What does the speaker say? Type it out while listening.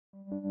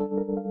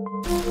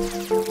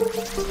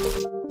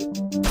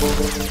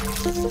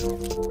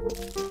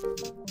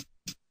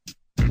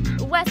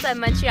What's up,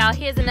 Montreal?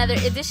 Here's another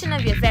edition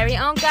of your very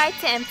own guide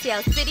to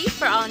MTL City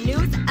for all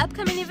news,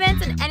 upcoming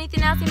events, and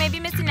anything else you may be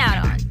missing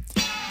out on.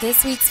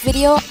 This week's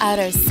video,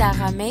 outer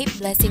Sarah May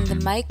blessing the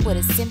mic with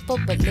a simple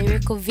but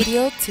lyrical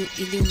video to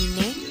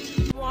illuminer.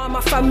 Moi,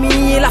 ma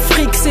famille et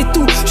l'Afrique, c'est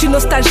tout. Je suis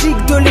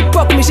nostalgique de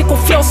l'époque, mais j'ai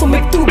confiance au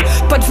mektoub.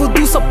 Pas de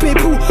vaudou sans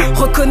pébou.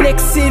 Reconnais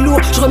que c'est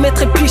lourd. Je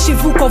remettrai pied chez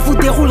vous quand vous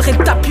déroulerez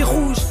le tapis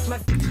rouge.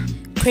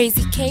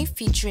 Crazy K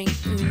featuring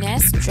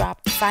Unes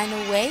dropped Final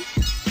Way.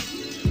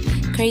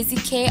 Crazy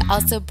K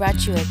also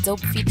brought you a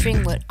dope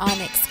featuring with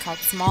Onyx called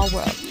Small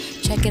World.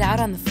 Check it out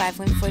on the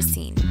 514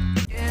 scene.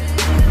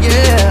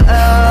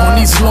 On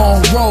these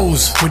long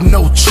roads with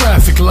no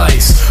traffic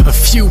lights, a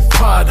few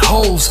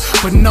potholes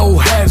but no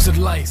hazard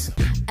lights.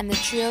 And the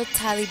trio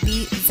Tali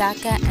B,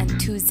 Zaka, and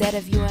 2Z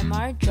of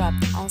UMR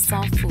dropped On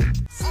S'en Fout.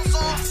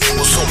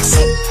 On s'en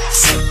fout.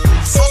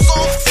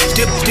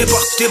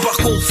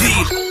 Débarque en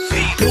ville.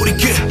 Pour les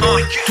gays,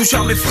 touche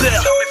à mes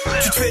frères.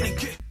 Tu te fais les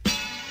gays.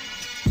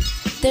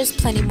 There's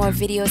plenty more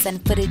videos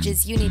and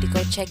footages you need to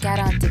go check out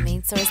on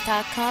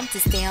domainsource.com to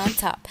stay on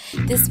top.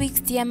 This week's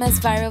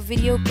DMS viral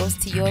video goes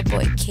to your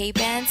boy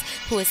K-Bands,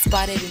 who was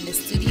spotted in the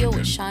studio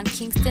with Sean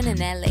Kingston in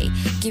LA,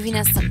 giving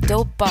us some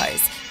dope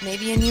bars.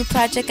 Maybe a new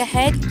project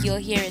ahead? You'll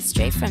hear it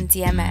straight from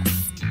DMS.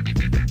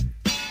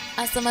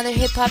 On some other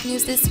hip-hop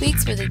news this week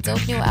were the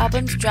dope new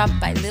albums dropped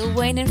by Lil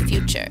Wayne and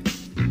Future.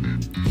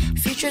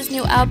 Future's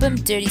new album,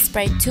 Dirty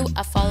Sprite 2,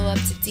 a follow-up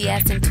to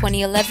DS in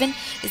 2011,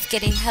 is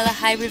getting hella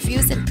high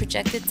reviews and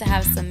projected to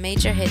have some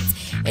major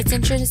hits. It's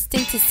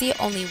interesting to see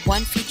only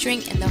one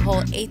featuring in the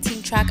whole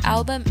 18-track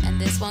album,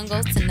 and this one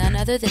goes to none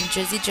other than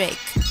Drizzy Drake.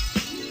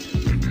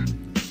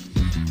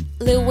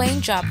 Lil Wayne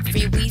dropped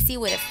Free Weezy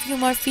with a few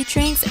more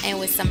featurings and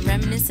with some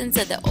reminiscence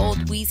of the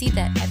old Weezy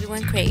that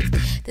everyone craved.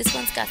 This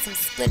one's got some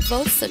split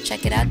votes, so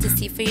check it out to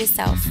see for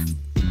yourself.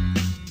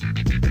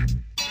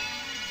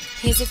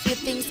 Here's a few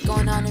things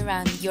going on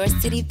around your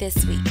city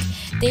this week.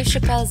 Dave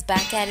Chappelle is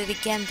back at it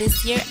again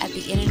this year at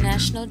the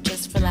International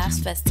Just for Laughs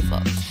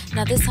Festival.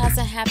 Now this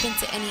hasn't happened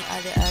to any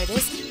other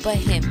artist but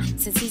him,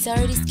 since he's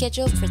already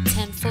scheduled for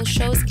 10 full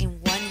shows in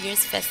 1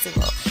 year's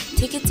festival.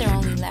 Tickets are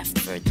only left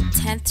for the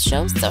 10th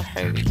show, so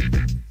hurry.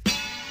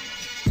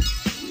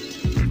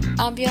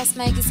 Ambiance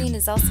Magazine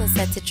is also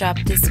set to drop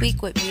this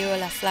week with Miro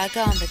La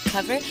Flaga on the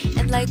cover,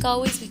 and like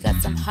always, we got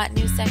some hot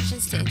new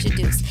sections to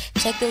introduce.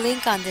 Check the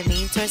link on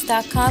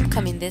domainsource.com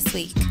coming this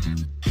week.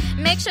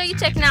 Make sure you're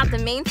checking out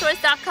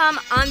domainsource.com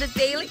on the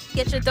daily.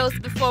 Get your dose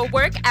before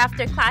work,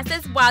 after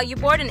classes, while you're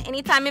bored, and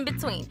anytime in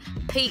between.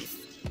 Peace.